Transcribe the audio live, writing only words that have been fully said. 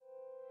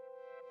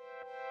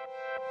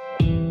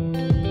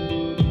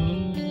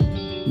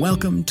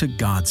Welcome to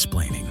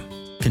Godsplaining,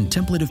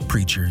 Contemplative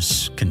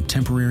Preachers,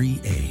 Contemporary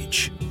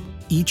Age.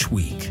 Each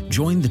week,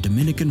 join the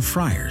Dominican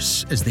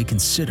friars as they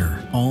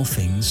consider all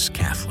things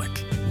Catholic.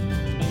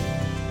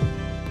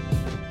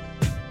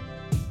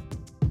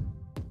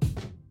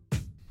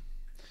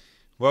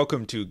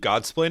 Welcome to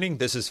Godsplaining.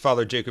 This is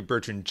Father Jacob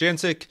Bertrand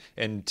Jancic,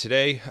 and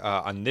today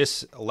on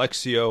this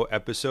Lectio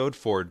episode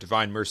for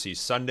Divine Mercy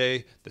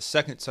Sunday, the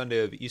second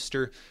Sunday of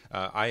Easter,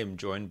 I am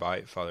joined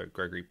by Father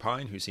Gregory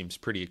Pine, who seems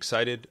pretty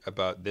excited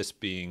about this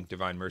being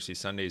Divine Mercy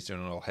Sunday. He's doing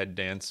a little head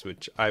dance,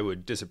 which I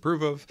would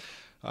disapprove of,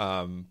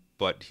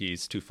 but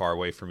he's too far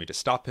away for me to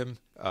stop him.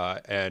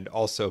 And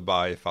also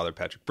by Father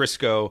Patrick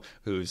Briscoe,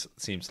 who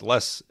seems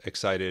less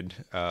excited,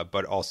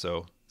 but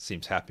also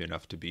seems happy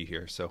enough to be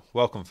here. So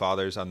welcome,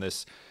 fathers, on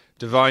this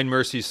Divine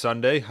Mercy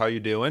Sunday. How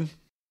you doing?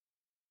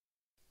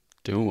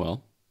 Doing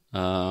well.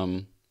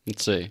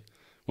 Let's see.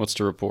 What's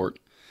to report?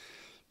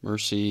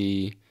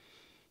 Mercy,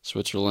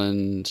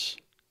 Switzerland.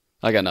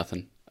 I got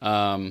nothing.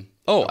 Okay.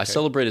 I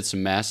celebrated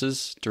some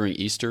masses during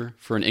Easter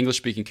for an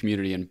English-speaking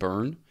community in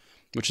Bern,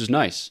 which is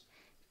nice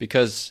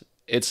because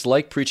it's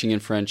like preaching in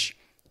French,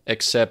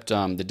 except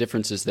the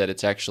difference is that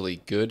it's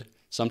actually good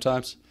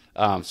sometimes.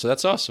 So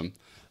that's awesome.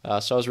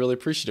 So I was really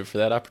appreciative for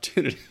that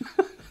opportunity.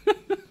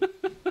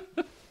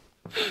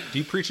 Do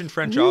you preach in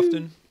French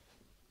often?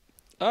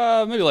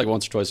 Maybe like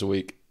once or twice a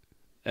week.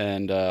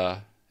 And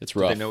it's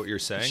rough. Do they know what you're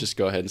saying? Let's just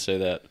go ahead and say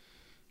that.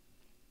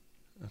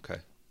 Okay.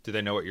 Do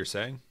they know what you're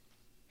saying?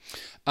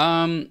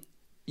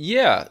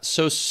 Yeah.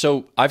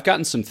 So I've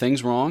gotten some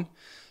things wrong,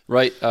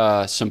 right?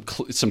 Some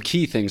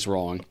key things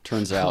wrong,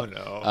 turns out.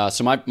 Oh, no.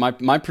 So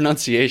my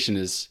pronunciation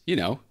is,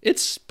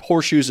 it's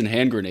horseshoes and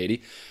hand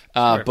grenade.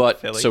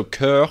 So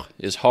cœur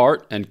is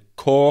heart and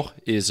corps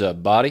is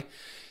body.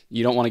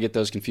 You don't want to get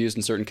those confused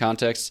in certain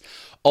contexts.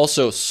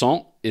 Also,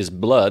 sang is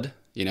blood.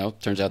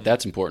 Turns out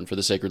that's important for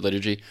the sacred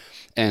liturgy.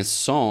 And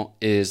sang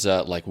is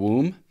like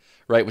womb,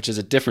 right? Which is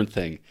a different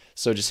thing.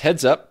 So just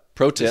heads up,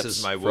 pro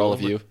tips for all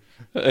of you.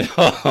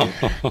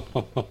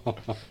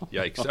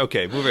 Yikes.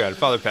 Okay, moving on.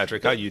 Father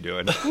Patrick, how you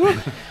doing?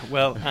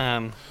 Well,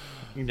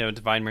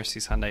 Divine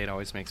Mercy Sunday, it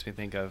always makes me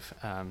think of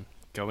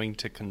going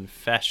to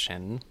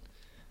confession,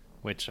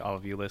 which all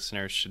of you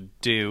listeners should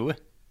do.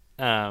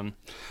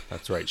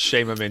 That's right.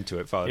 Shame them into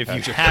it, Father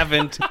Patrick.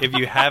 If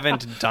you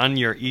haven't done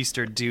your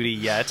Easter duty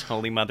yet,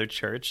 Holy Mother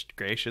Church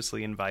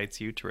graciously invites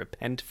you to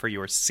repent for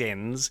your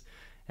sins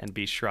and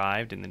be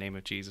shrived in the name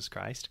of Jesus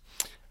Christ.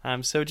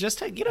 So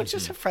just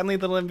a friendly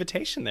little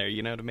invitation there,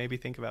 to maybe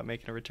think about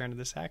making a return to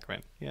the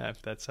sacrament. Yeah,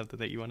 if that's something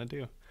that you want to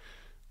do.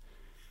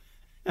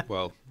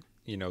 Well,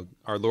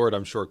 our Lord,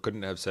 I'm sure,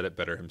 couldn't have said it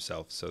better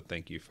himself. So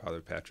thank you, Father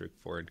Patrick,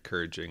 for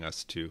encouraging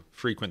us to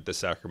frequent the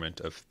sacrament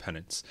of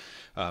penance.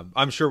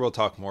 I'm sure we'll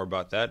talk more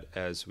about that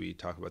as we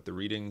talk about the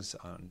readings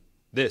on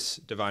this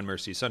Divine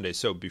Mercy Sunday.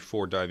 So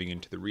before diving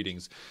into the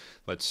readings,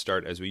 let's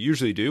start, as we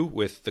usually do,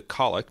 with the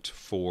collect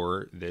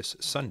for this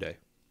Sunday.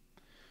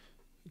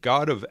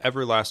 God of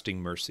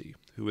everlasting mercy,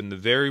 who in the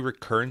very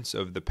recurrence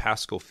of the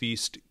Paschal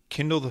feast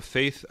kindle the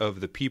faith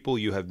of the people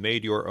you have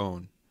made your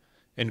own,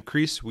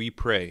 increase, we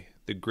pray,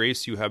 the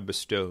grace you have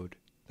bestowed,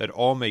 that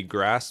all may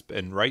grasp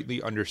and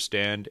rightly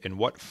understand in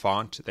what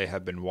font they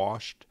have been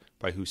washed,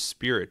 by whose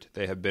Spirit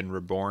they have been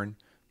reborn,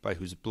 by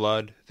whose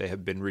blood they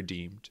have been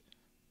redeemed.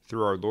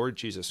 Through our Lord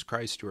Jesus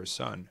Christ, your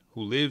Son,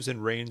 who lives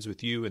and reigns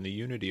with you in the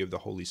unity of the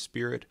Holy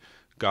Spirit,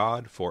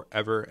 God, for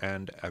ever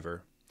and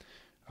ever.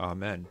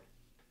 Amen.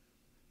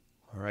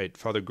 All right,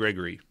 Father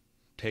Gregory,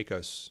 take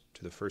us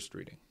to the first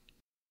reading.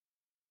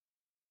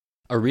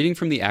 A reading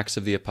from the Acts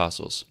of the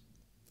Apostles.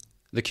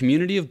 The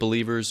community of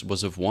believers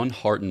was of one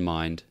heart and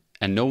mind,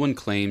 and no one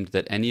claimed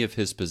that any of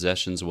his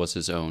possessions was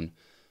his own,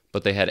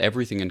 but they had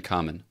everything in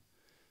common.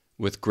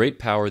 With great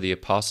power the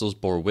apostles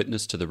bore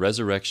witness to the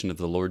resurrection of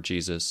the Lord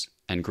Jesus,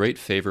 and great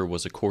favor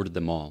was accorded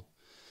them all.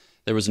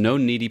 There was no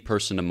needy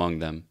person among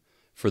them,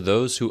 for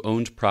those who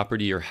owned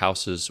property or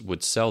houses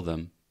would sell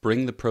them,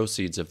 bring the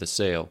proceeds of the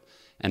sale,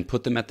 and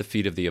put them at the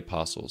feet of the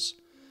apostles,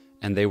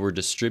 and they were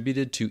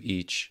distributed to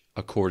each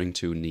according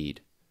to need.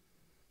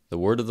 The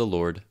word of the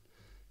Lord.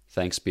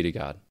 Thanks be to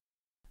God.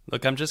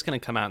 Look, I'm just going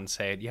to come out and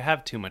say it. You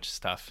have too much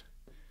stuff.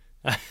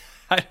 I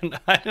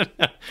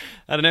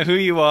don't know who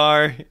you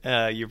are.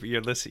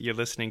 You're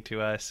listening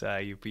to us.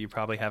 You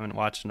probably haven't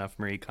watched enough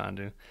Marie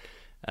Kondo.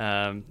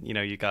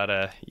 You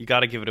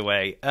gotta give it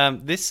away.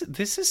 This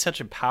is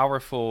such a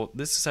powerful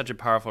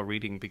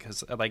reading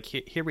because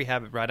here we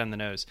have it right on the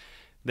nose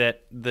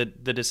that the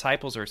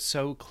disciples are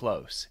so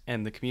close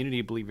and the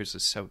community of believers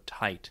is so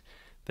tight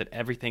that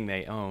everything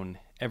they own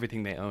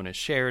is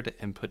shared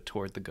and put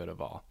toward the good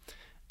of all.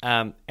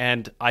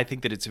 And I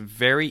think that it's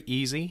very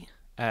easy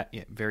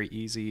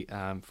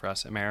for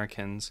us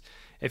Americans.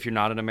 If you're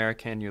not an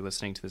American, you're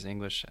listening to this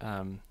English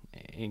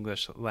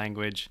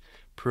language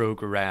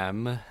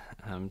program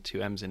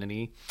to M's and an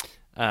E.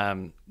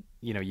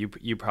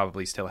 You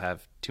probably still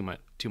have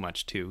too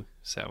much too.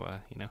 So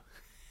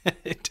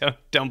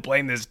don't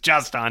blame this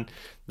just on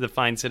the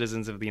fine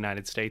citizens of the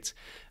United States.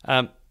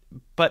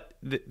 But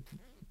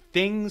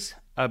things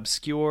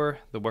obscure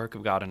the work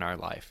of God in our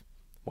life.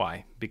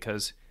 Why?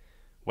 Because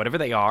whatever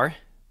they are,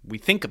 we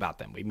think about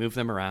them. We move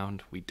them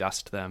around. We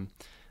dust them.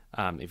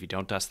 If you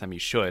don't dust them, you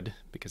should,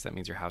 because that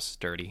means your house is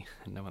dirty,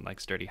 and no one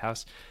likes dirty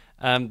house.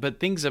 But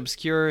things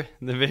obscure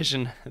the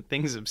vision.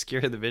 Things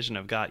obscure the vision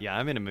of God. Yeah,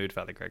 I'm in a mood,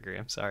 Father Gregory.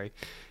 I'm sorry.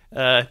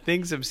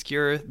 Things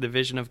obscure the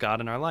vision of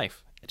God in our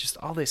life. Just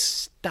all this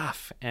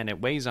stuff, and it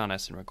weighs on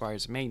us and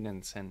requires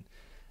maintenance.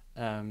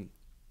 And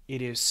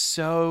it is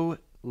so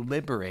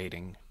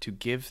liberating to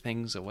give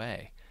things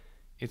away.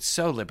 It's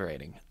so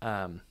liberating.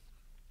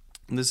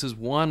 This is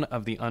one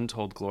of the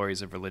untold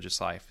glories of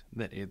religious life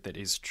that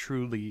is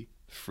truly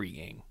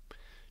freeing,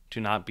 to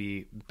not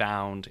be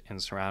bound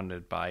and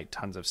surrounded by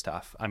tons of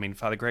stuff. I mean,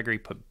 Father Gregory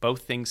put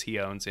both things he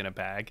owns in a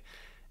bag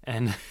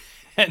and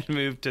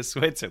moved to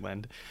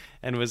Switzerland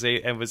and was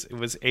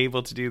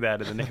able to do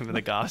that in the name of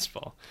the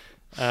gospel.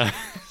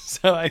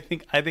 So I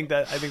think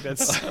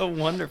that's so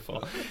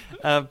wonderful.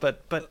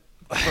 But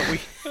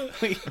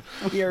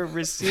we are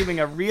receiving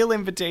a real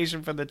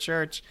invitation from the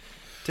church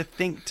to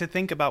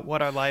think about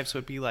what our lives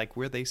would be like.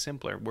 Were they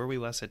simpler? Were we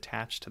less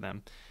attached to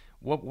them?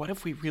 What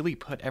if we really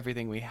put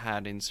everything we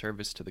had in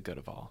service to the good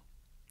of all?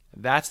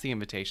 That's the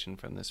invitation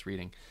from this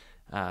reading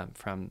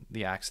from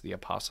the Acts of the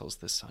Apostles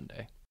this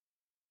Sunday.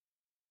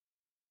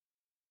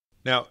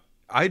 Now,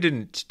 I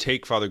didn't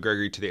take Father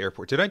Gregory to the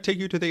airport. Did I take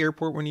you to the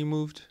airport when you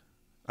moved?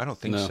 I don't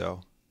think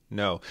so.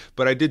 No,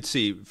 but I did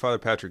see, Father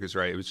Patrick is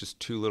right. It was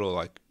just two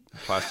little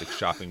plastic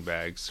shopping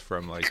bags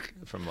from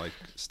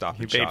Stop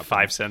and Shop. He paid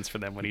 5 cents for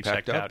them when he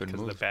checked out because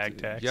of the bag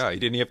tax. Yeah, he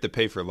didn't have to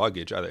pay for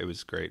luggage. It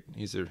was great.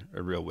 He's a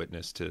real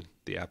witness to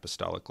the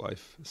apostolic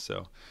life.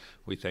 So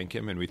we thank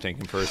him, and we thank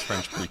him for his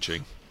French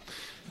preaching.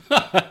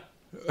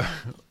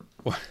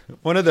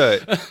 One of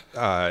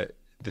the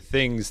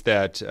things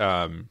that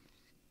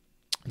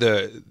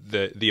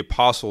the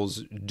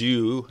apostles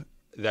do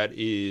that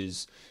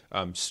is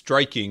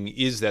striking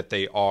is that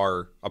they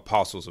are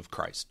apostles of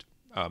Christ.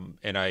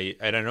 And I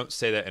don't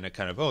say that in a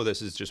kind of,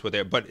 this is just what they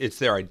are, but it's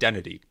their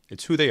identity.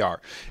 It's who they are.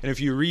 And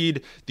if you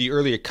read the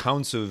early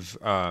accounts of,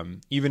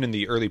 even in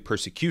the early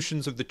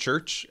persecutions of the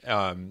church,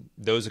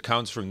 those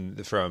accounts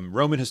from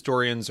Roman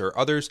historians or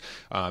others,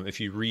 if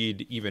you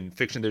read even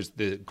fiction, there's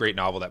the great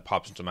novel that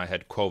pops into my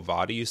head, Quo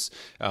Vadis,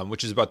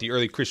 which is about the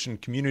early Christian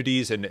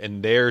communities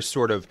and their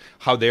sort of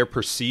how they're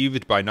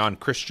perceived by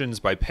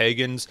non-Christians, by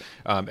pagans.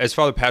 As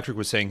Father Patrick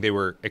was saying, they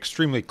were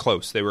extremely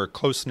close. They were a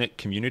close-knit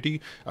community,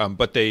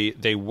 but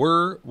they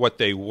were what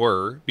they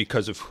were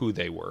because of who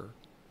they were.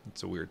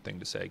 It's a weird thing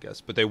to say, I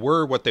guess, but they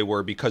were what they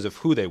were because of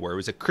who they were. It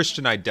was a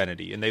Christian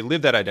identity, and they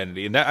lived that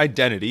identity. And that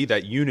identity,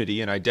 that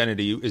unity and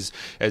identity, is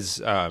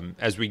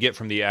as we get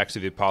from the Acts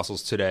of the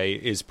Apostles today,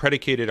 is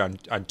predicated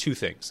on two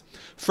things.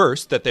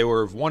 First, that they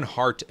were of one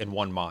heart and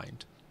one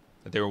mind.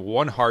 That they were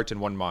one heart and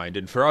one mind.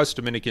 And for us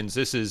Dominicans,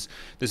 this is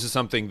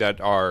something that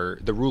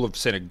the rule of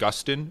St.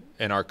 Augustine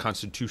and our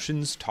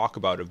constitutions talk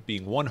about, of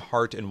being one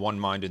heart and one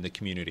mind in the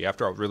community.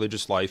 After all,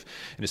 religious life,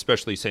 and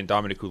especially St.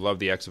 Dominic, who loved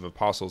the Acts of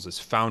Apostles, is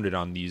founded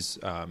on these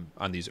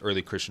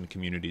early Christian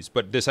communities.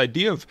 But this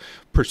idea of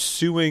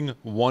pursuing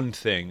one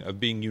thing,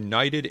 of being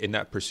united in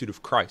that pursuit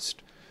of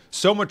Christ.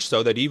 So much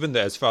so that even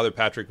as Father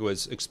Patrick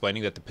was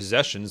explaining, that the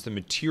possessions, the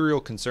material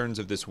concerns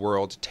of this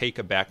world take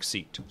a back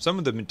seat. Some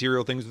of the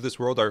material things of this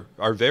world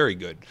are very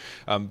good,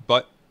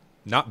 but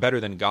not better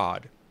than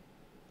God,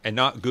 and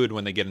not good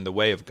when they get in the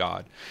way of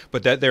God.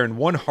 But that they're in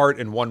one heart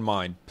and one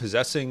mind,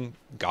 possessing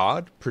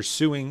God,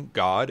 pursuing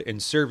God,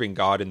 and serving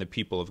God and the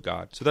people of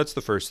God. So that's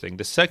the first thing.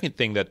 The second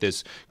thing that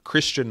this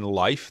Christian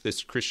life,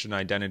 this Christian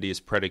identity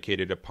is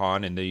predicated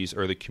upon in these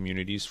early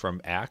communities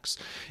from Acts,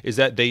 is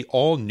that they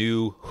all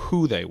knew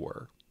who they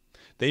were.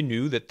 They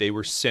knew that they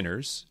were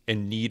sinners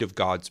in need of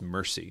God's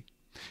mercy,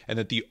 and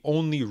that the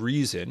only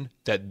reason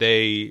that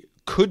they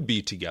could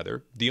be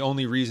together, the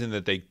only reason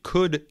that they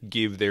could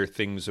give their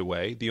things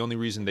away, the only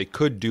reason they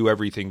could do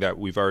everything that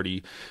we've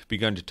already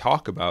begun to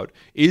talk about,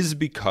 is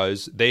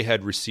because they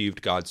had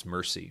received God's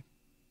mercy,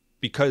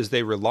 because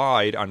they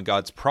relied on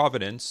God's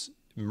providence,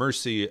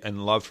 mercy,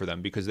 and love for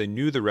them, because they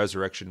knew the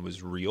resurrection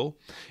was real,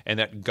 and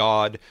that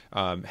God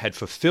had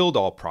fulfilled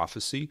all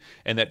prophecy,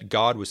 and that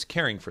God was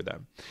caring for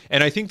them.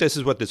 And I think this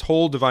is what this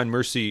whole Divine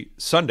Mercy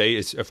Sunday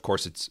is. Of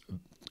course, it's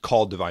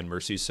called Divine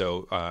Mercy,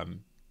 so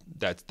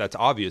that's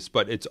obvious,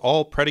 but it's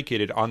all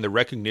predicated on the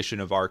recognition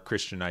of our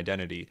Christian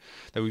identity,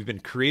 that we've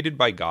been created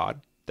by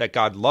God, that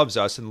God loves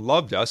us and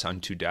loved us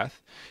unto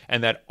death,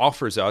 and that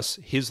offers us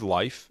his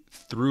life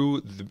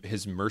through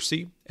his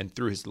mercy and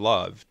through his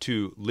love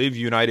to live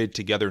united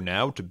together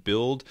now, to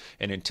build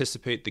and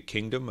anticipate the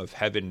kingdom of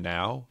heaven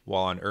now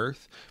while on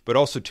earth, but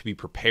also to be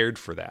prepared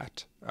for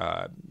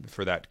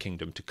that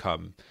kingdom to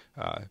come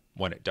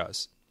when it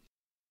does.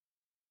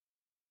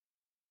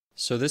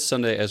 So this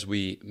Sunday, as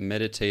we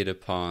meditate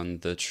upon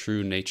the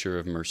true nature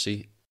of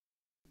mercy,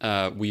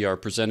 we are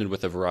presented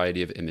with a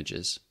variety of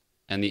images.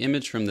 And the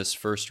image from this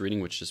first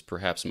reading, which is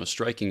perhaps most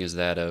striking, is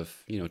that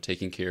of,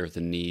 taking care of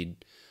the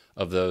need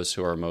of those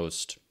who are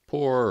most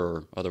poor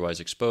or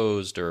otherwise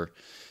exposed, or,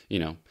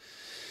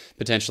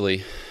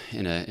 potentially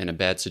in a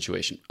bad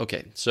situation.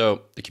 Okay,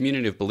 so the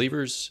community of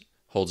believers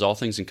holds all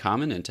things in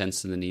common and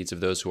tends to the needs of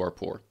those who are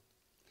poor.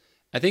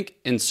 I think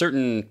in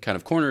certain kind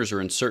of corners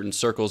or in certain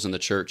circles in the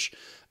church,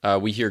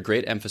 we hear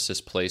great emphasis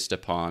placed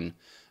upon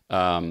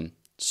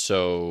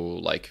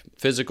like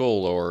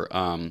physical or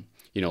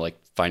like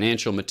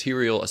financial,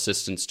 material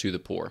assistance to the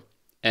poor.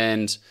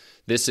 And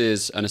this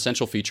is an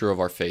essential feature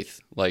of our faith.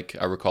 Like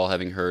I recall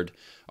having heard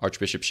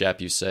Archbishop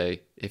Chaput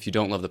say, if you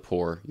don't love the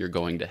poor, you're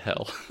going to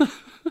hell.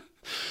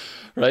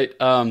 Right?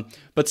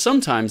 But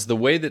sometimes the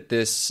way that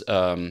this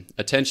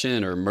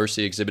attention or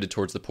mercy exhibited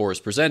towards the poor is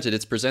presented,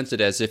 it's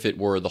presented as if it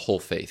were the whole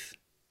faith.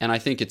 And I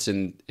think it's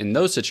in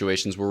those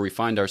situations where we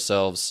find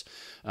ourselves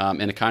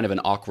in a kind of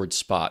an awkward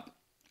spot.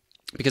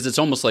 Because it's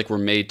almost like we're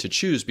made to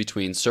choose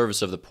between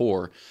service of the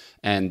poor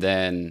and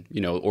then,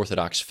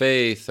 Orthodox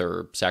faith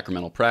or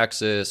sacramental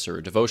praxis or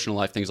devotional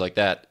life, things like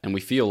that. And we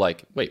feel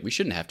like, wait, we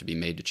shouldn't have to be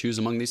made to choose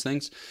among these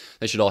things.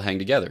 They should all hang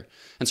together.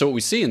 And so what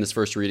we see in this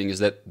first reading is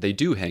that they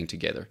do hang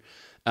together.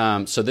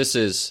 So this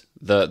is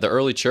the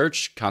early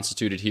church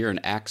constituted here in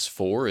Acts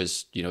 4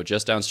 is,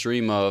 just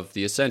downstream of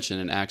the ascension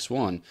in Acts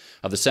 1,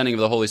 of the sending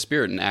of the Holy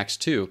Spirit in Acts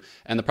 2,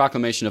 and the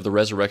proclamation of the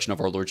resurrection of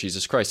our Lord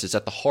Jesus Christ is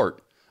at the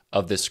heart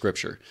of this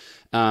scripture.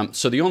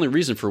 So the only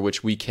reason for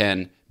which we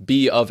can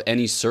be of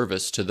any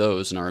service to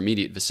those in our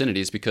immediate vicinity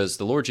is because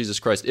the Lord Jesus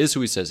Christ is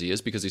who he says he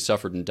is, because he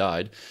suffered and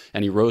died,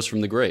 and he rose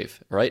from the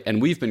grave, right?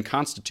 And we've been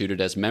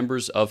constituted as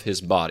members of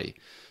his body.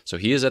 So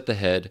he is at the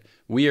head,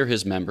 we are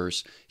his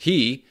members.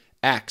 He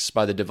acts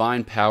by the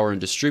divine power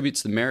and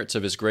distributes the merits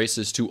of his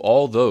graces to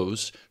all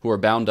those who are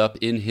bound up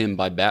in him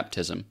by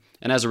baptism.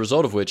 And as a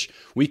result of which,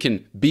 we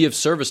can be of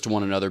service to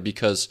one another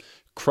because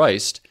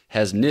Christ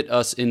has knit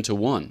us into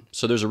one.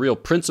 So there's a real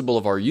principle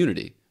of our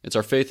unity. It's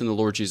our faith in the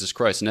Lord Jesus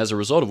Christ. And as a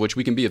result of which,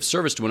 we can be of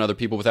service to other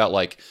people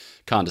without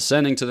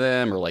condescending to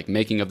them or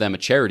making of them a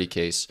charity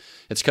case.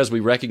 It's because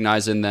we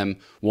recognize in them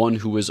one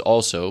who is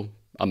also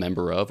a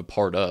member of, a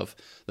part of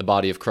the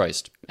body of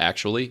Christ.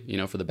 Actually,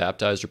 for the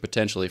baptized or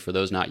potentially for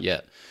those not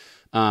yet.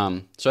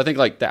 So I think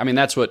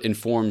that's what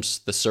informs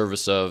the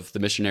service of the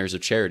Missionaries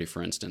of Charity,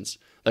 for instance.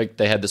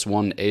 They had this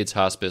one AIDS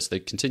hospice. They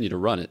continue to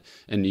run it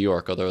in New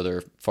York, although there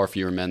are far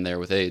fewer men there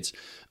with AIDS.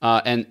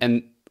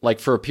 And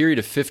for a period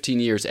of 15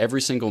 years,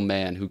 every single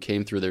man who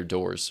came through their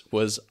doors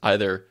was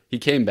either he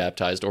came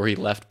baptized or he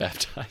left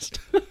baptized.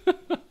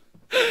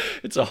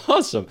 It's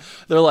awesome.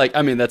 They're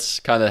that's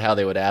kind of how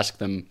they would ask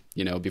them,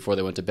 before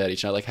they went to bed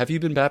each night. Have you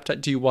been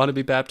baptized? Do you want to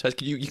be baptized?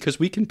 Because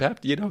we can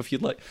baptize, if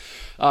you'd like.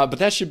 But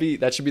that should be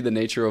the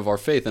nature of our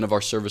faith and of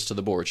our service to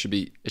the poor. It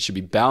should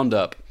be bound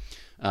up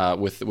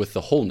with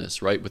the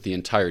wholeness, right? With the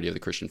entirety of the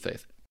Christian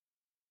faith.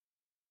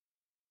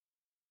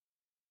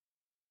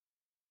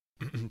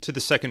 To the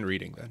second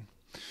reading, then.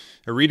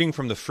 A reading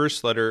from the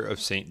first letter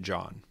of St.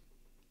 John.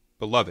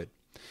 Beloved,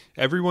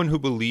 everyone who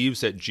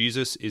believes that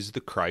Jesus is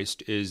the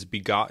Christ is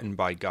begotten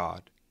by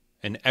God,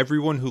 and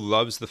everyone who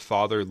loves the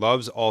Father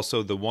loves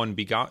also the one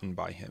begotten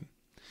by him.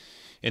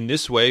 In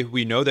this way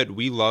we know that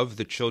we love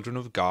the children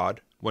of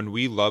God when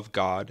we love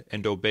God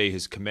and obey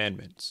his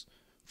commandments.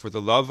 For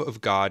the love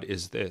of God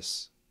is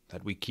this,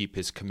 that we keep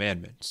his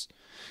commandments.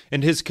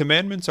 And his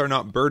commandments are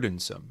not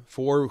burdensome,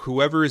 for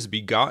whoever is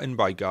begotten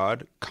by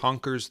God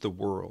conquers the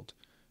world.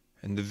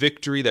 And the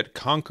victory that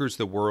conquers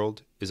the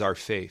world is our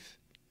faith.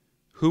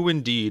 Who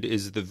indeed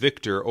is the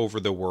victor over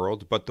the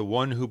world but the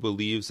one who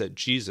believes that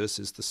Jesus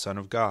is the Son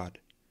of God?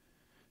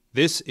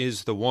 This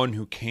is the one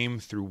who came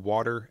through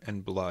water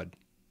and blood,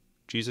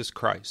 Jesus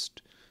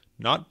Christ,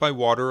 not by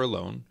water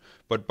alone,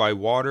 but by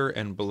water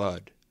and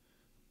blood.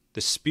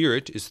 The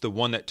Spirit is the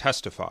one that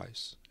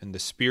testifies, and the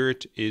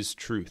Spirit is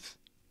truth.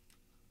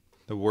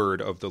 The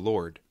word of the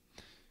Lord.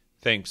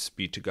 Thanks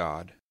be to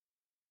God.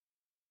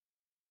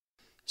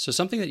 So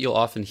something that you'll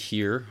often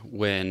hear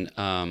when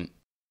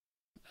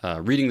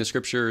reading the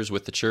scriptures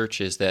with the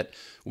church is that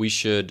we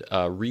should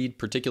read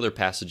particular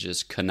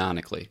passages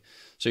canonically.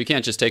 So you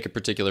can't just take a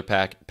particular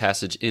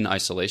passage in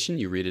isolation.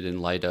 You read it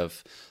in light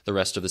of the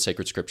rest of the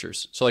sacred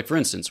scriptures. So for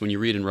instance, when you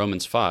read in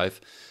Romans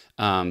 5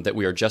 that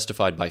we are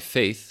justified by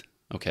faith,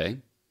 okay,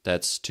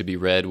 that's to be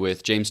read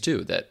with James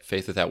 2, that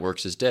faith without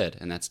works is dead,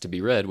 and that's to be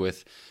read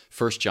with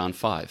 1 John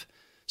 5.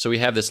 So we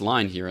have this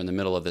line here in the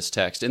middle of this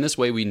text. In this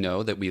way we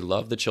know that we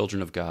love the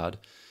children of God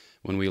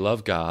when we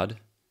love God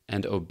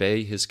and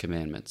obey his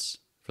commandments.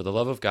 For the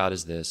love of God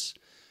is this,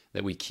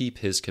 that we keep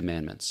his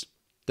commandments.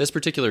 This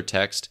particular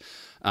text,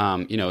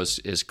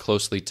 is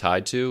closely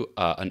tied to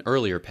an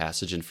earlier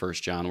passage in 1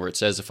 John where it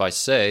says, if I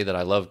say that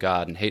I love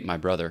God and hate my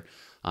brother,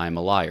 I am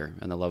a liar,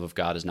 and the love of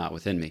God is not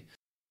within me.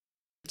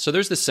 So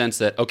there's this sense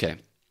that, okay,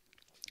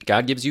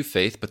 God gives you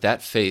faith, but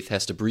that faith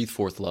has to breathe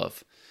forth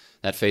love.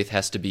 That faith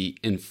has to be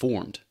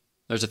informed.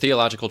 There's a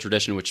theological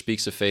tradition which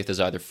speaks of faith as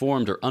either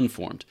formed or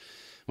unformed.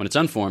 When it's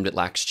unformed, it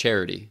lacks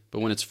charity. But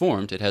when it's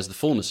formed, it has the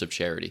fullness of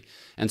charity.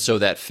 And so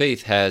that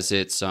faith has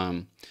its,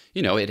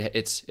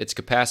 it's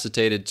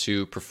capacitated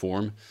to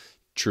perform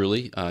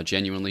truly,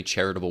 genuinely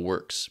charitable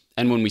works.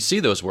 And when we see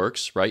those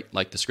works, right,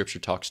 like the scripture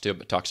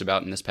talks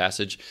about in this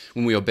passage,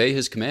 when we obey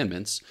his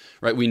commandments,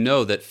 right, we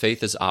know that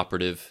faith is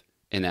operative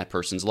in that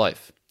person's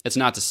life. It's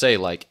not to say,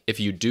 like, if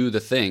you do the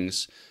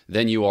things,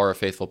 then you are a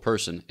faithful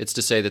person. It's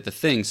to say that the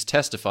things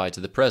testify to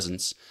the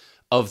presence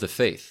of the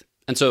faith.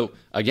 And so,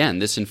 again,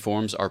 this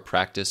informs our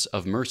practice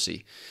of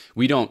mercy.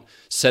 We don't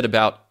set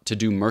about to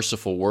do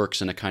merciful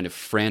works in a kind of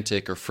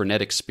frantic or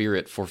frenetic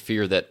spirit for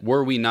fear that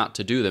were we not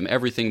to do them,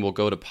 everything will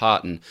go to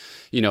pot, and,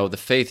 the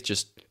faith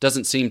just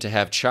doesn't seem to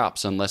have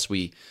chops unless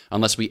we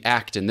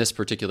act in this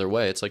particular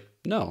way. It's like,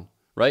 no,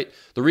 right?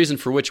 The reason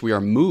for which we are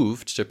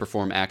moved to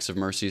perform acts of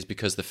mercy is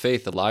because the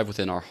faith alive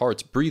within our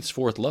hearts breathes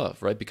forth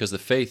love, right? Because the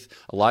faith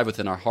alive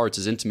within our hearts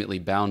is intimately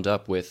bound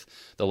up with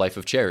the life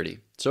of charity.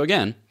 So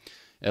again,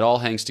 it all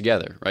hangs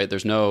together, right?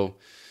 There's no,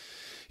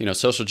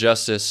 social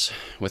justice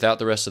without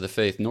the rest of the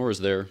faith, nor is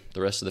there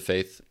the rest of the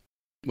faith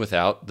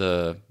without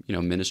the,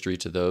 ministry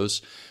to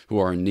those who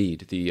are in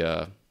need,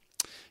 the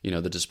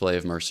display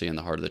of mercy in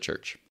the heart of the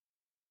church.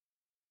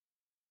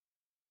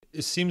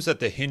 It seems that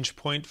the hinge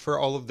point for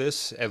all of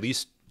this, at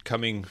least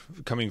coming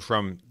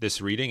from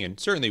this reading, and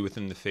certainly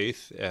within the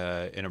faith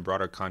in a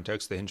broader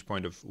context, the hinge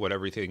point of what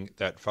everything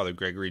that Father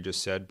Gregory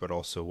just said, but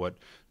also what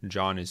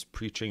John is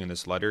preaching in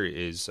this letter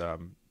is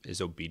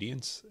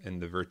obedience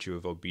and the virtue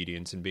of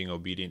obedience and being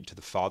obedient to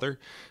the Father.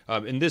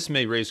 And this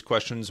may raise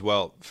questions,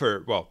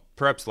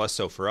 perhaps less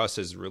so for us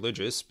as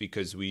religious,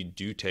 because we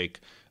do take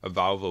a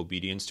vow of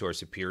obedience to our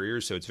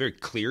superiors. So it's very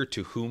clear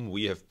to whom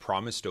we have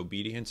promised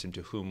obedience and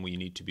to whom we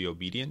need to be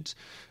obedient.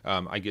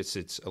 I guess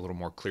it's a little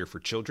more clear for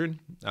children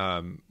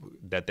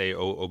that they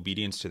owe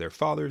obedience to their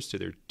fathers, to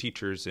their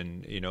teachers,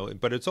 and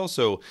but it's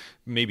also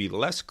maybe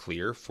less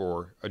clear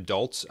for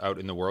adults out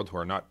in the world who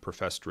are not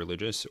professed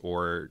religious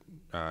or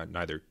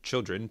neither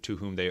children to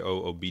whom they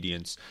owe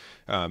obedience.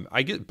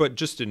 But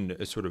just in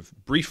a sort of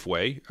brief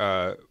way,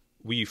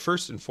 we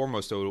first and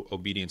foremost owe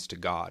obedience to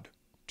God,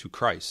 to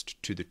Christ,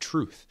 to the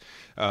truth,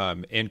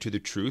 and to the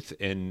truth,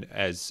 and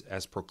as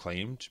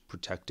proclaimed,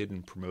 protected,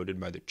 and promoted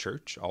by the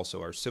church.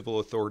 Also, our civil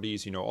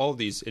authorities. All of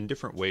these in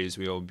different ways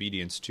we owe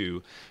obedience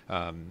to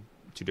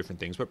different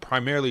things, but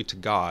primarily to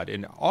God.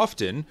 And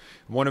often,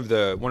 one of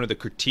the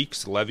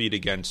critiques levied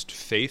against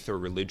faith or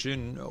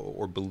religion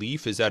or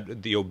belief is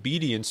that the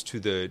obedience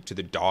to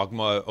the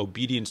dogma,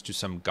 obedience to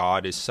some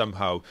God, is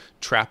somehow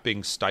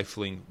trapping,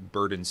 stifling,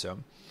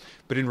 burdensome.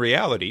 But in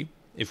reality,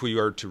 if we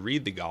are to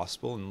read the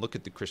gospel and look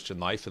at the Christian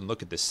life and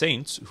look at the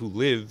saints who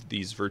live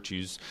these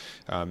virtues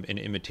in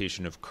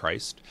imitation of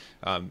Christ,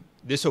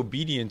 this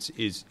obedience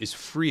is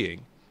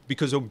freeing,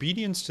 because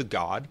obedience to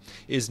God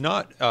is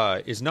not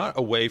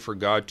a way for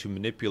God to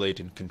manipulate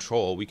and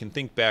control. We can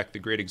think back the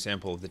great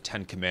example of the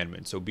Ten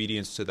Commandments,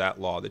 obedience to that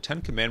law. The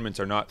Ten Commandments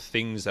are not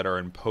things that are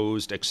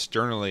imposed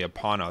externally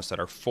upon us that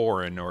are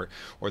foreign or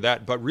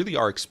that, but really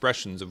are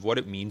expressions of what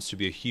it means to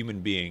be a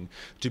human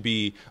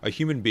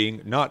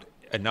being, not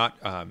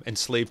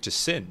enslaved to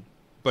sin,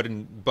 but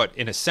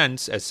in a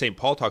sense, as St.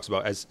 Paul talks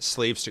about, as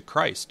slaves to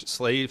Christ,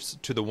 slaves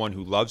to the one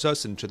who loves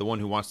us and to the one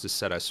who wants to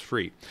set us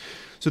free.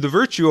 So the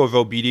virtue of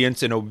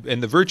obedience and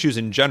the virtues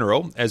in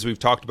general, as we've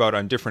talked about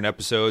on different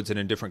episodes and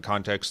in different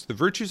contexts, the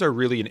virtues are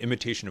really an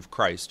imitation of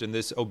Christ. And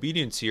this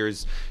obedience here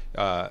is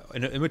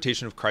an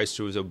imitation of Christ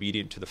who is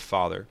obedient to the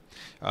Father.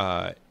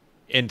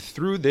 And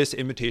through this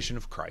imitation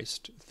of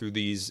Christ, through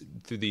these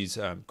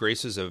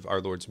graces of our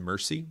Lord's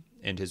mercy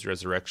and his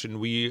resurrection,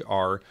 we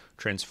are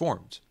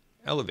transformed,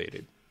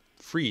 elevated,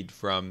 freed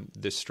from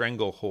the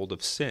stranglehold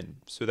of sin,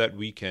 so that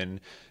we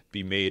can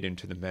be made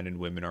into the men and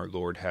women our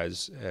Lord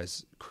has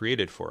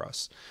created for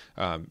us.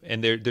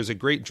 And there's a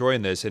great joy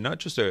in this, and not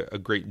just a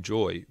great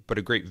joy, but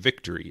a great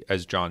victory,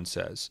 as John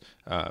says,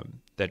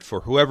 that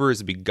for whoever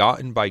is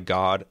begotten by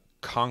God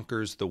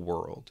conquers the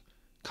world.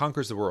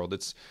 Conquers the world.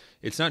 It's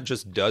not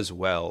just does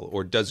well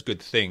or does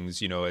good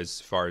things, as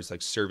far as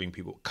like serving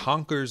people.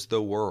 Conquers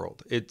the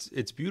world.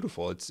 It's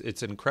beautiful.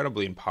 It's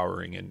incredibly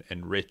empowering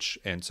and rich,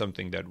 and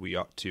something that we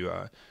ought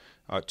to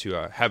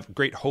have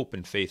great hope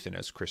and faith in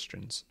as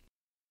Christians.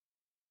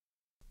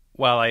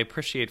 While I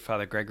appreciate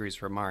Father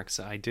Gregory's remarks,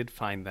 I did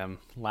find them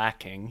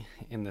lacking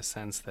in the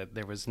sense that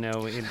there was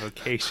no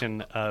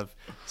invocation of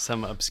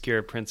some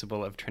obscure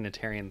principle of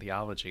Trinitarian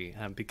theology,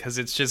 because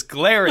it's just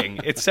glaring.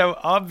 It's so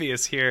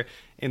obvious here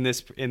in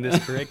this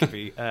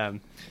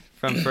pericope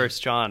from 1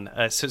 John.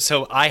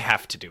 So I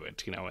have to do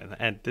it,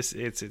 and this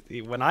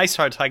when I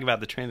start talking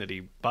about the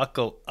Trinity,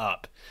 buckle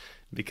up.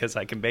 Because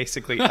I can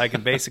basically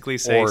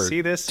say,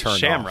 see this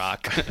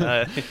shamrock,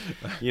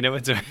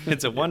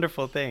 it's a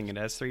wonderful thing. It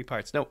has three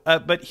parts. No,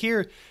 but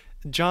here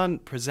John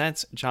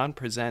presents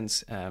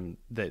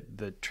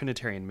the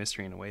Trinitarian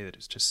mystery in a way that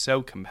is just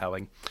so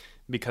compelling,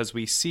 because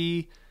we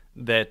see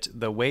that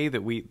the way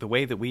that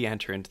we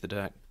enter into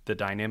the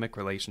dynamic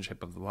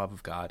relationship of the love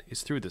of God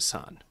is through the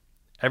Son.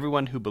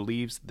 Everyone who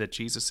believes that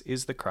Jesus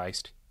is the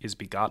Christ is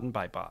begotten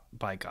by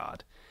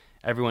God.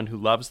 Everyone who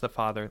loves the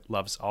Father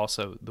loves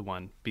also the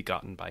one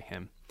begotten by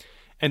him.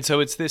 And so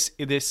it's this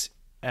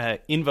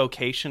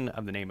invocation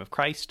of the name of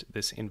Christ,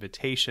 this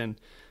invitation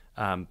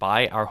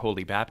by our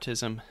holy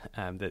baptism,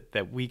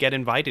 that we get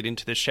invited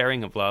into the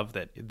sharing of love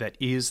that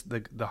is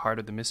the heart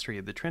of the mystery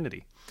of the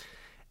Trinity.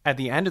 At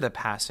the end of the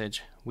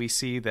passage, we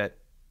see that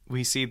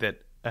we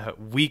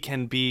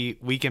can be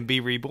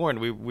reborn.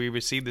 We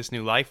receive this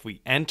new life.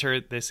 We enter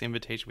this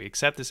invitation. We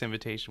accept this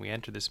invitation. We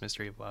enter this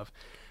mystery of love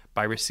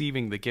by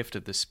receiving the gift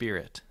of the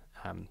Spirit.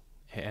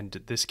 And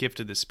this gift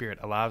of the Spirit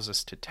allows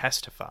us to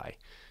testify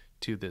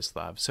to this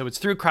love. So it's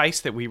through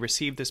Christ that we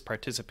receive this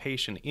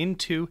participation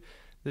into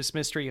this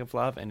mystery of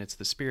love, and it's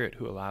the Spirit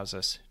who allows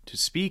us to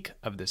speak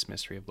of this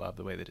mystery of love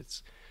the way that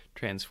it's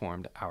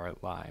transformed our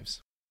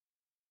lives.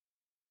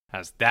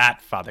 How's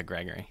that, Father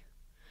Gregory?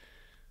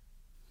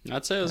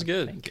 I'd say it was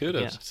good. Thank you.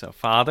 Kudos. Yeah. So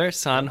Father,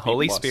 Son,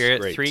 Holy plus.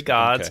 Spirit, Great. three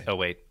gods. Okay. Oh,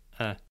 wait.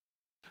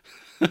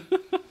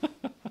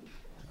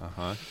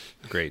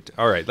 Great.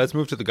 All right, let's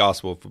move to the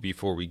gospel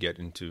before we get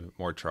into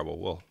more trouble.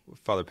 Well,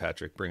 Father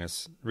Patrick, read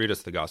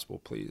us the gospel,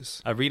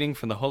 please. A reading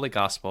from the Holy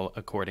Gospel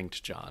according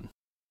to John.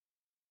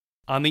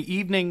 On the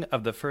evening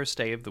of the first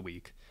day of the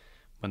week,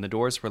 when the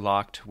doors were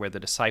locked where the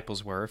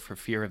disciples were for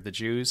fear of the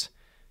Jews,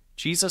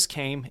 Jesus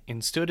came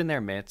and stood in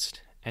their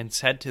midst and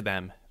said to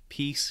them,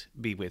 "Peace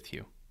be with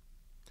you."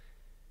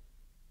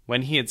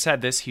 When he had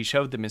said this, he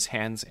showed them his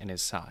hands and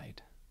his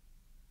side.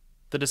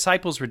 The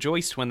disciples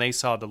rejoiced when they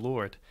saw the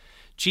Lord.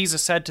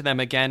 Jesus said to them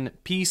again,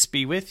 "Peace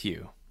be with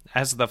you.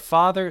 As the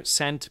Father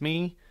sent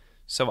me,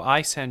 so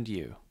I send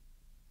you."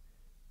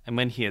 And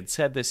when he had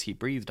said this, he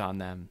breathed on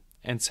them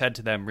and said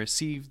to them,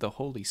 "Receive the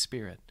Holy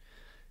Spirit.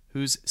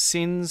 Whose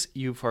sins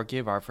you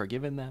forgive are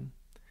forgiven them,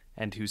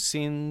 and whose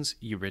sins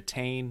you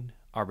retain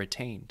are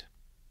retained."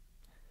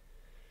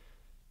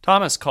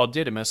 Thomas, called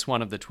Didymus,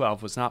 one of the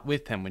 12, was not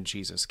with them when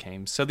Jesus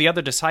came. So the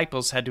other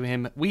disciples said to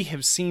him, "We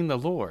have seen the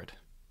Lord."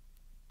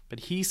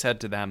 But he said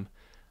to them,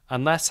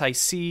 "Unless I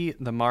see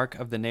the mark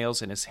of the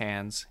nails in his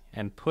hands,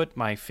 and put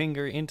my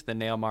finger into the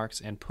nail marks,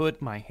 and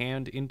put my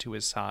hand into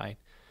his side,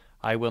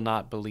 I will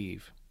not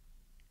believe."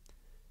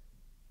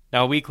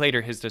 Now a week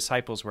later his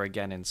disciples were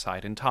again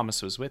inside, and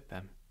Thomas was with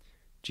them.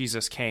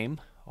 Jesus came,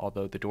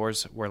 although the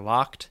doors were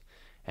locked,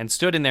 and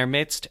stood in their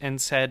midst,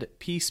 and said,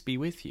 "Peace be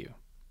with you."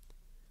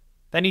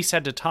 Then he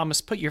said to Thomas,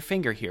 "Put your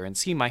finger here, and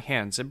see my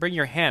hands, and bring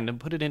your hand and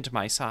put it into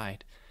my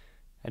side.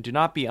 And do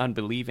not be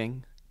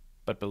unbelieving,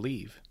 but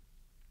believe."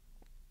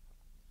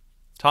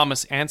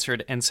 Thomas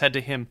answered and said to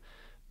him,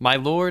 "My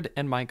Lord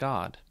and my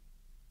God."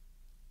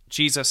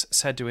 Jesus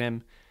said to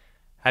him,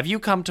 "Have you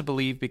come to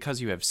believe because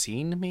you have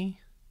seen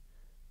me?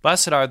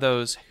 Blessed are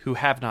those who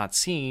have not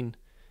seen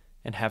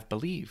and have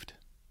believed."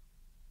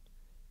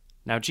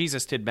 Now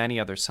Jesus did many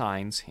other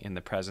signs in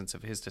the presence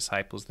of his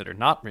disciples that are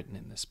not written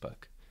in this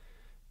book.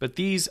 But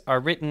these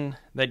are written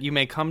that you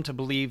may come to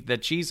believe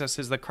that Jesus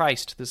is the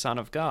Christ, the Son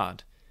of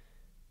God,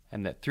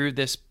 and that through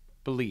this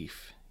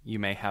belief you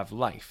may have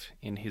life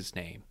in his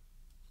name.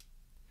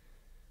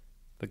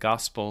 The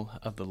Gospel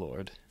of the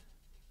Lord.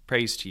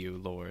 Praise to you,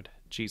 Lord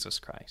Jesus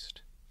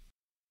Christ.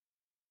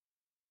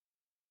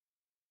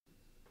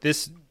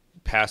 This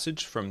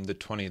passage from the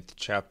 20th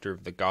chapter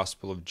of the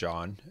Gospel of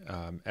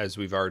John, as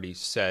we've already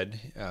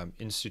said,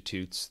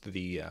 institutes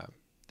the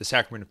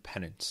sacrament of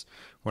penance,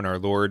 when our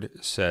Lord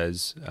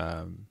says,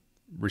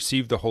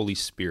 "Receive the Holy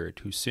Spirit,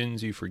 whose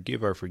sins you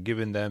forgive are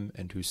forgiven them,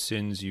 and whose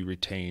sins you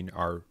retain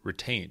are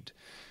retained."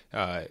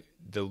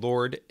 The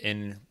Lord,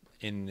 in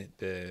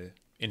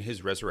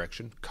his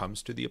resurrection,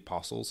 comes to the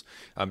apostles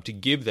to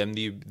give them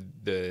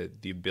the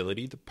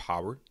ability, the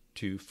power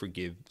to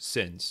forgive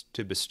sins,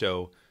 to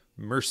bestow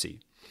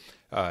mercy.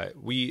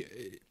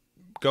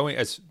 Going,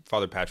 as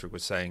Father Patrick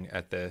was saying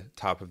at the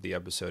top of the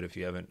episode, if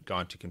you haven't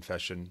gone to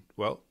confession,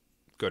 well,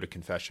 go to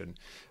confession.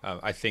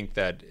 I think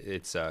that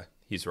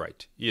he's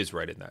right. He is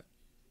right in that.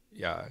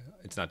 Yeah,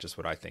 it's not just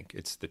what I think;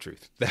 it's the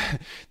truth.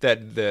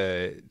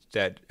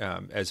 that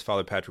as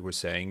Father Patrick was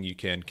saying, you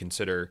can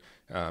consider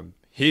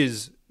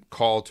his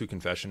call to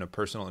confession a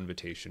personal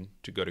invitation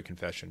to go to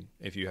confession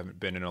if you haven't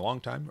been in a long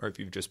time, or if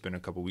you've just been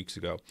a couple weeks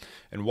ago.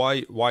 And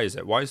why is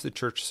that? Why is the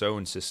church so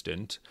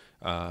insistent?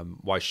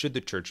 Why should the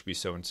church be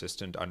so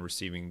insistent on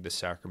receiving the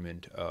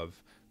sacrament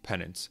of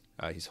penance?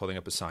 He's holding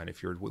up a sign.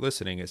 If you're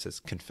listening, it says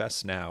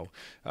 "Confess now."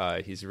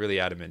 He's really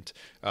adamant.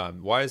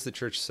 Why is the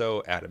church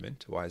so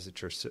adamant? Why is the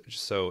church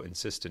so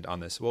insistent on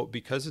this? Well,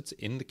 because it's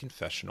in the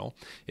confessional.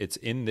 It's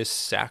in this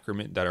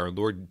sacrament that our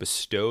Lord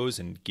bestows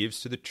and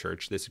gives to the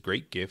church, this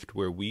great gift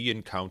where we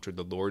encounter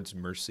the Lord's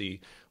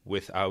mercy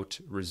without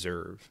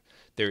reserve.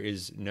 There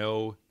is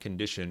no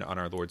condition on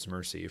our Lord's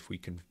mercy. If we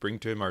can bring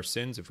to him our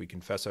sins, if we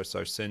confess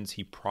our sins,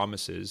 he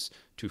promises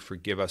to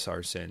forgive us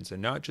our sins.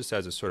 And not just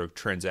as a sort of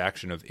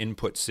transaction of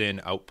input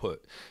sin,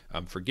 output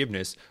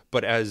forgiveness,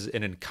 but as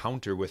an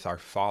encounter with our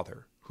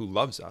Father who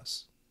loves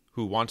us,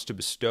 who wants to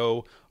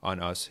bestow on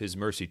us his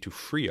mercy to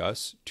free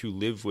us to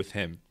live with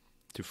him,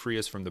 to free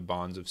us from the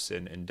bonds of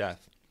sin and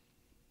death.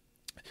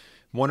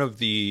 One of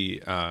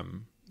the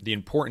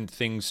important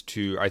things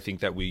I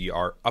think that we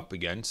are up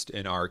against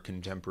in our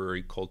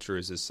contemporary culture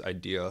is this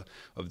idea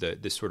of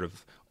this sort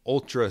of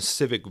ultra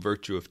civic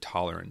virtue of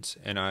tolerance.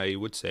 And I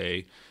would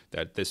say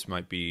that this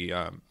might be,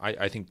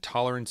 I think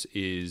tolerance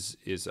is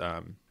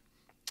a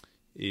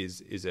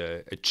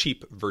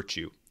cheap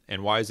virtue.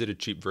 And why is it a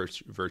cheap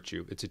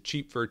virtue? It's a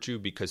cheap virtue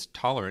because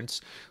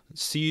tolerance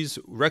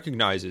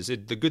recognizes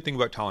it. The good thing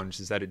about tolerance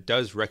is that it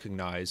does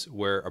recognize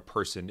where a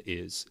person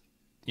is.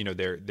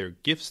 Their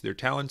gifts, their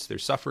talents, their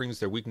sufferings,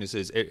 their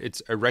weaknesses.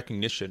 It's a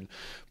recognition.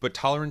 But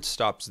tolerance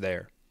stops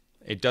there.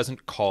 It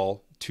doesn't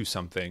call to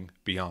something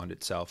beyond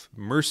itself.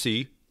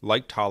 Mercy,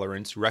 like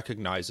tolerance,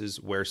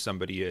 recognizes where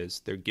somebody is,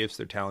 their gifts,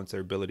 their talents,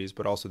 their abilities,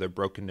 but also their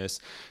brokenness,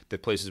 the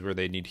places where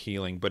they need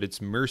healing. But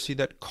it's mercy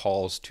that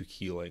calls to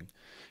healing.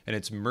 And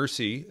it's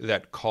mercy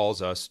that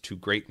calls us to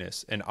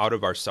greatness and out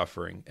of our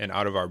suffering and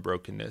out of our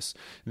brokenness.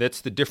 And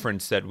that's the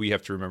difference that we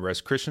have to remember.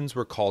 As Christians,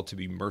 we're called to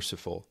be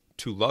merciful,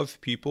 to love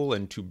people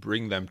and to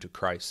bring them to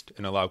Christ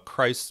and allow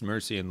Christ's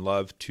mercy and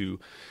love to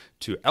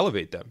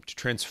elevate them, to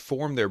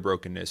transform their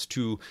brokenness,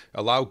 to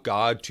allow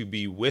God to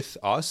be with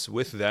us,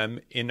 with them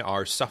in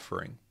our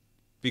suffering.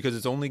 Because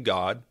it's only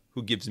God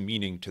who gives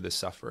meaning to the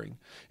suffering.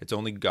 It's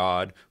only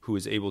God who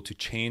is able to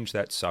change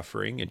that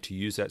suffering and to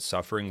use that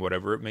suffering,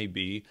 whatever it may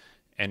be,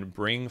 and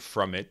bring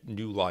from it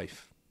new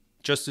life,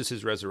 just as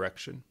his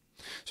resurrection.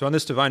 So on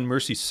this Divine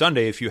Mercy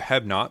Sunday, if you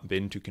have not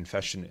been to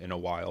confession in a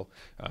while,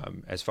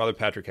 as Father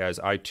Patrick has,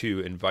 I too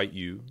invite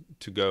you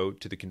to go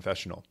to the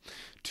confessional,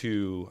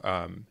 to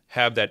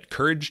have that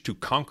courage to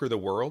conquer the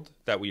world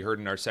that we heard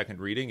in our second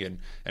reading,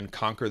 and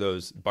conquer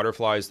those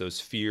butterflies, those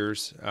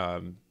fears,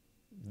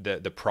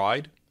 the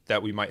pride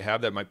that we might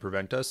have that might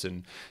prevent us,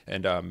 and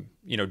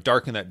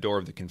darken that door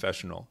of the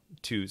confessional,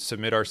 to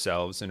submit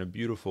ourselves in a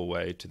beautiful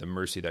way to the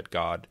mercy that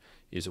God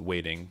is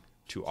waiting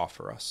to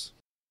offer us.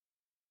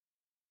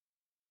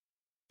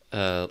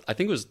 I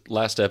think it was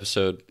last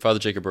episode, Father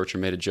Jacob Bertram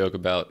made a joke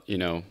about,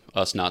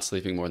 us not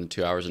sleeping more than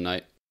 2 hours a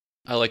night.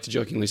 I like to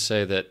jokingly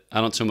say that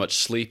I don't so much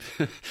sleep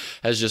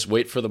as just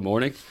wait for the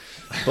morning.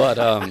 But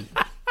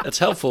that's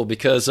helpful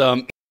because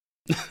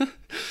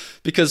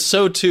because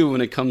so too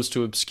when it comes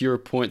to obscure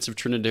points of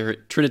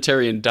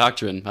Trinitarian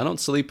doctrine, I don't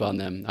sleep on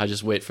them. I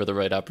just wait for the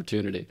right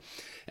opportunity.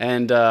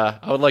 And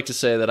I would like to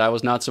say that I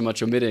was not so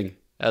much omitting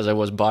as I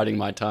was biding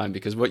my time,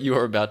 because what you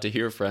are about to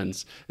hear,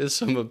 friends, is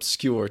some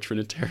obscure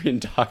Trinitarian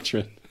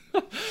doctrine.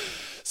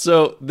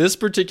 So this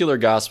particular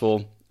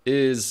gospel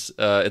is,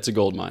 it's a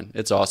goldmine.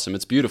 It's awesome.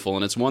 It's beautiful.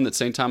 And it's one that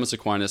St. Thomas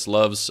Aquinas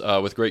loves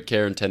with great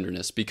care and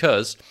tenderness,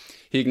 because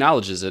he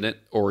acknowledges in it,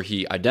 or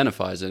he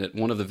identifies in it,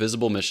 one of the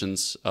visible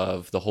missions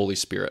of the Holy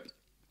Spirit.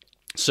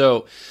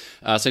 So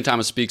St.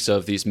 Thomas speaks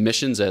of these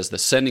missions as the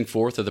sending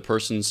forth of the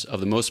persons of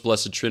the Most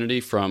Blessed Trinity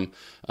from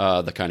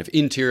the kind of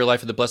interior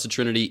life of the Blessed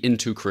Trinity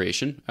into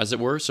creation, as it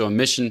were. So a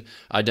mission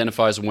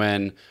identifies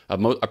when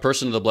a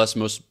person of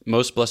the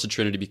Most Blessed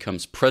Trinity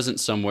becomes present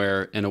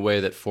somewhere in a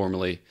way that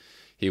formerly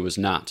he was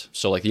not.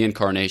 So like the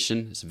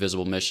incarnation is a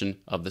visible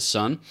mission of the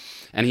Son.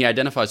 And he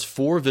identifies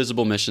 4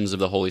 visible missions of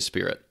the Holy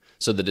Spirit.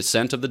 So the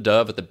descent of the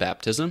dove at the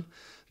baptism,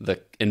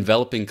 the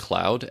enveloping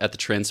cloud at the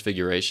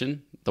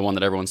transfiguration, the one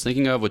that everyone's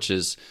thinking of, which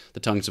is the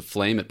tongues of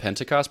flame at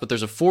Pentecost. But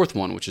there's a 4th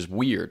one, which is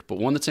weird, but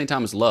one that St.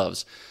 Thomas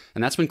loves.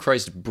 And that's when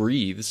Christ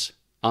breathes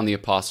on the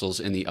apostles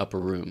in the upper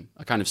room,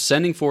 a kind of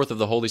sending forth of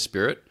the Holy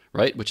Spirit,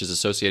 right, which is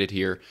associated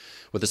here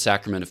with the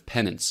sacrament of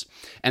penance.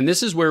 And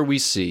this is where we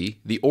see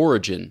the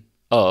origin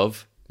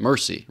of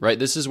mercy, right?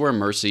 This is where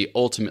mercy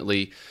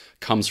ultimately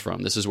comes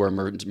from. This is where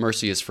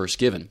mercy is first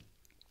given.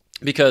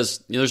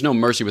 Because there's no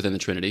mercy within the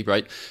Trinity,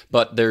 right?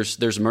 But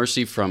there's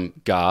mercy from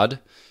God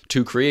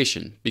to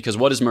creation. Because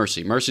what is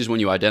mercy? Mercy is when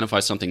you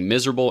identify something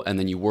miserable and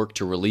then you work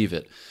to relieve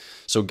it.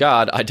 So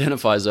God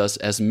identifies us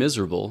as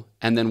miserable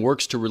and then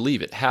works to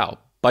relieve it. How?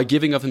 By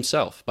giving of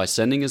himself, by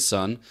sending his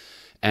Son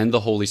and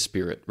the Holy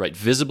Spirit, right?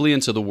 Visibly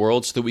into the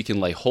world so that we can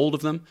lay hold of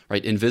them,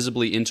 right?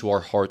 Invisibly into our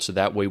hearts so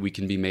that way we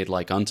can be made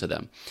like unto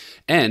them.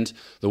 And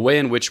the way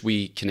in which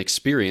we can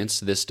experience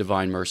this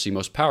divine mercy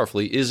most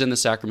powerfully is in the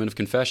sacrament of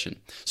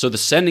confession. So the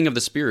sending of the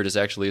Spirit is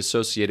actually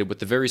associated with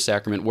the very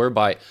sacrament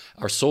whereby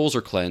our souls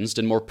are cleansed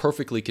and more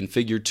perfectly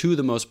configured to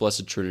the Most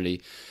Blessed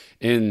Trinity,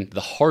 in the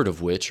heart of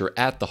which, or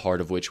at the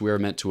heart of which, we are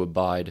meant to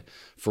abide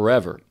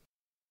forever.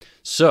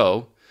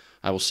 So,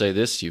 I will say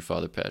this to you,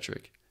 Father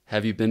Patrick.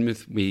 Have you been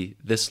with me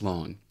this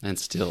long, and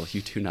still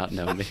you do not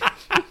know me?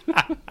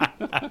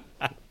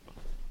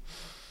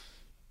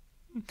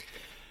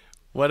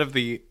 One of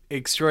the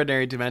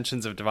extraordinary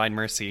dimensions of Divine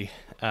Mercy,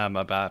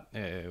 about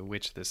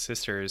which the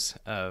Sisters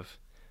of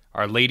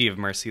Our Lady of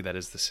Mercy, that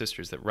is the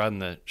sisters that run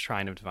the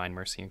Shrine of Divine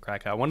Mercy in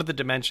Krakow, one of the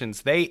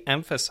dimensions they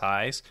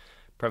emphasize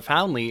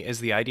profoundly is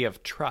the idea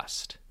of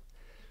trust.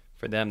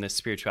 For them, this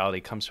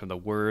spirituality comes from the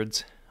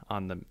words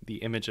on the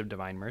image of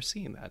Divine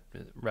Mercy, and that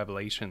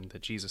revelation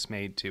that Jesus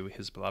made to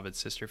his beloved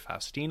sister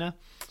Faustina.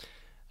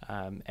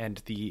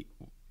 And the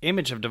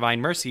image of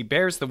Divine Mercy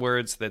bears the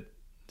words that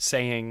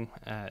saying,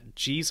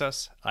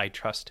 Jesus, I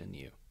trust in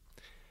you.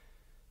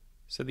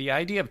 So the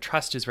idea of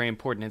trust is very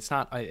important. It's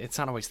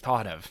not always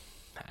thought of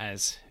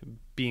as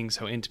being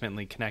so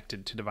intimately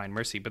connected to Divine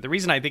Mercy. But the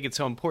reason I think it's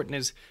so important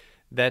is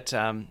that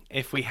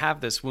if we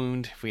have this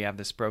wound, if we have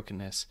this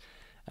brokenness,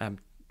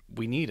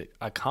 we need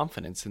a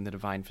confidence in the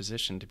divine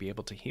physician to be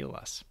able to heal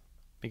us,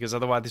 because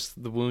otherwise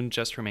the wound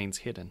just remains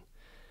hidden.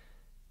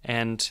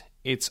 And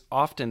it's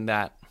often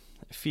that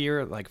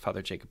fear, like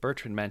Father Jacob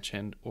Bertrand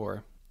mentioned,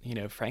 or,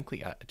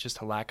 frankly,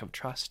 just a lack of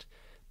trust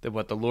that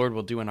what the Lord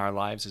will do in our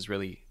lives is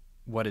really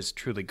what is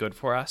truly good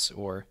for us,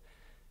 or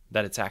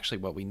that it's actually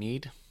what we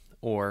need,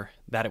 or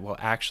that it will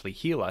actually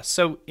heal us.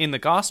 So in the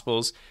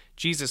Gospels,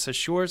 Jesus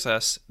assures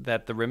us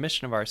that the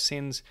remission of our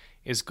sins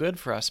is good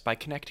for us by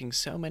connecting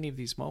so many of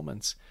these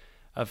moments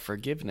of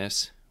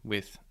forgiveness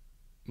with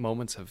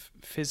moments of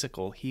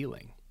physical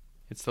healing.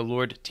 It's the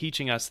Lord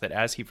teaching us that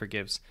as he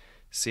forgives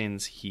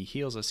sins, he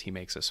heals us, he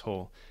makes us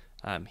whole.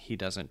 He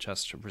doesn't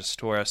just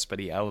restore us, but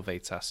he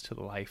elevates us to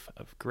the life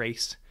of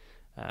grace,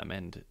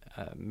 and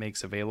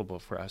makes available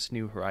for us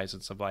new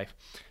horizons of life.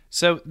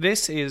 So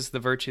this is the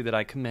virtue that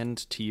I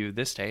commend to you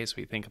this day as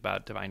we think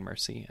about divine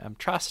mercy.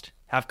 Trust,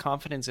 have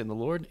confidence in the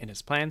Lord, in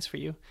his plans for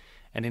you,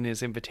 and in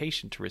his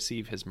invitation to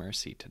receive his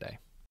mercy today.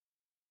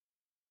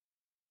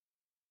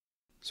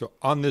 So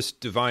on this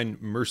Divine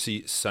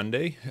Mercy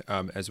Sunday,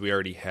 as we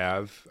already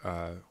have,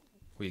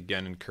 we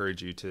again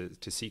encourage you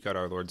to seek out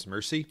our Lord's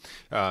mercy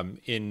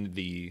in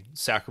the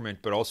sacrament,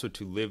 but also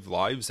to live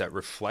lives that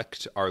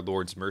reflect our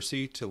Lord's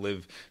mercy, to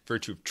live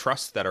virtue of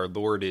trust that our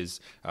Lord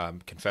is,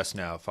 confess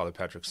now. Father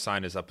Patrick's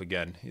sign is up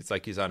again. It's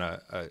like he's on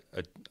a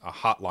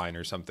hotline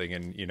or something,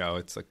 and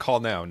it's like, call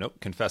now. Nope,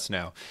 confess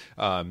now.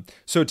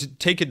 So to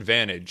take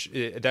advantage,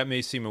 that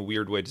may seem a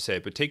weird way to say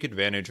it, but take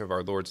advantage of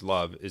our Lord's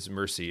love is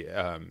mercy,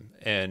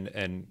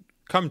 and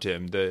come to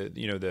him.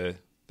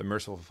 The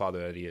merciful Father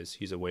that he is,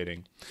 he's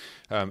awaiting.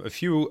 A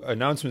few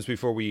announcements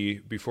before we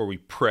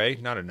pray.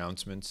 Not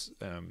announcements.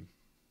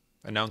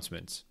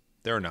 Announcements.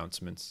 They're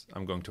announcements.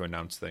 I'm going to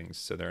announce things,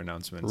 so they're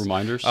announcements.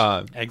 Reminders.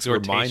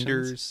 Exhortations.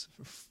 Reminders.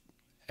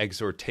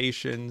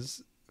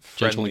 Exhortations.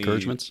 Gentle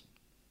encouragements.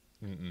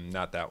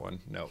 Not that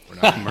one. No,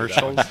 we're not.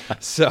 Commercials.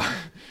 So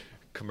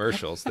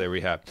commercials. There we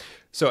have.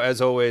 So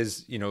as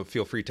always,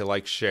 feel free to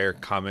like, share,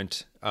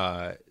 comment,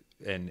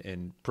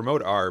 and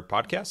promote our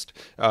podcast.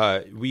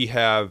 We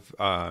have,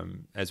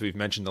 as we've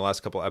mentioned the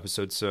last couple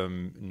episodes,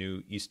 some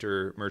new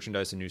Easter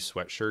merchandise, a new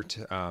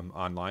sweatshirt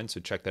online.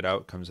 So check that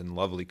out. It comes in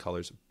lovely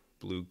colors,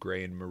 blue,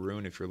 gray, and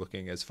maroon. If you're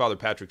looking, as Father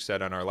Patrick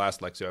said on our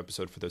last Lectio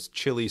episode, for those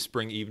chilly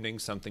spring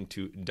evenings, something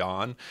to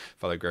don.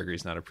 Father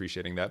Gregory's not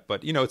appreciating that,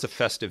 but it's a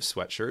festive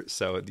sweatshirt,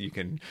 so you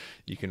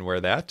can wear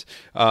that.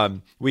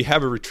 We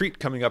have a retreat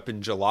coming up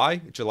in July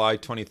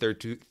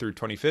 23rd through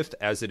 25th,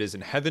 as it is in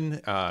heaven.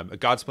 A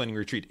Godsplaining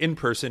retreat in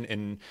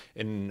person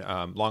in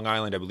Long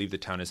Island. I believe the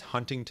town is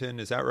Huntington.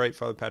 Is that right,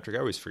 Father Patrick? I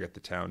always forget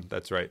the town.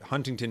 That's right,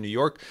 Huntington, New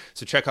York.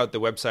 So check out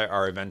the website,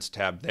 our events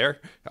tab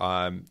there.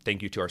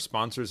 Thank you to our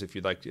sponsors. If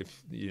you'd like to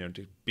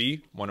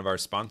be one of our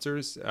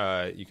sponsors,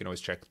 you can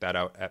always check that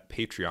out at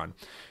Patreon.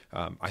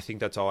 I think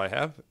that's all I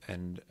have,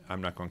 and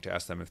I'm not going to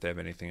ask them if they have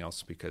anything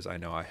else, because I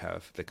know I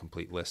have the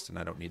complete list and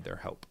I don't need their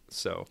help.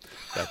 So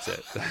that's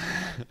it.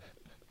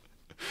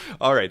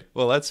 All right.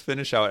 Well, let's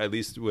finish out at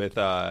least with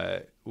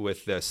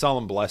the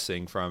solemn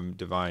blessing from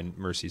Divine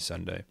Mercy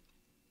Sunday.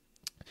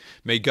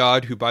 May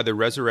God, who by the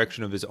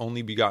resurrection of his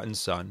only begotten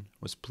Son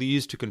was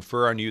pleased to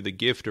confer on you the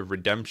gift of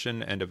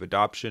redemption and of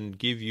adoption,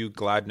 give you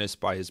gladness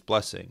by his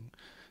blessing.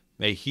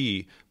 May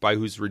he, by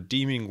whose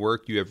redeeming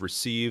work you have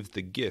received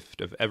the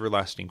gift of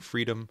everlasting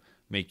freedom,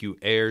 make you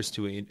heirs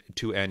to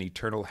an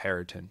eternal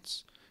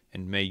inheritance.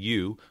 And may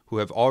you, who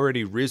have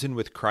already risen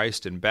with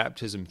Christ in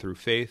baptism through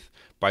faith,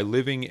 by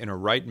living in a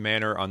right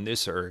manner on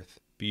this earth,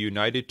 be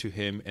united to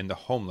him in the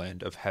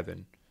homeland of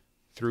heaven.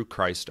 Through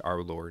Christ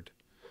our Lord.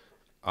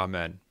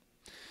 Amen.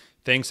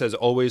 Thanks as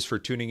always for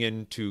tuning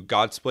in to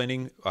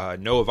Godsplaining.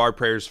 Know of our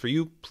prayers for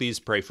you. Please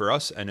pray for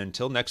us. And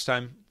until next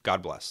time,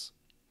 God bless.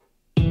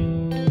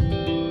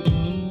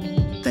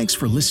 Thanks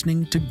for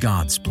listening to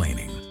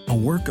Godsplaining, a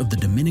work of the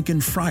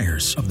Dominican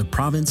Friars of the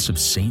province of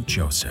St.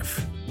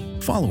 Joseph.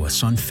 Follow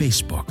us on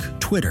Facebook,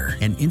 Twitter,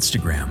 and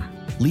Instagram.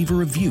 Leave a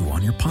review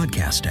on your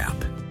podcast app.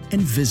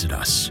 And visit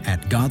us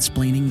at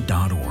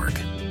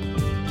godsplaining.org.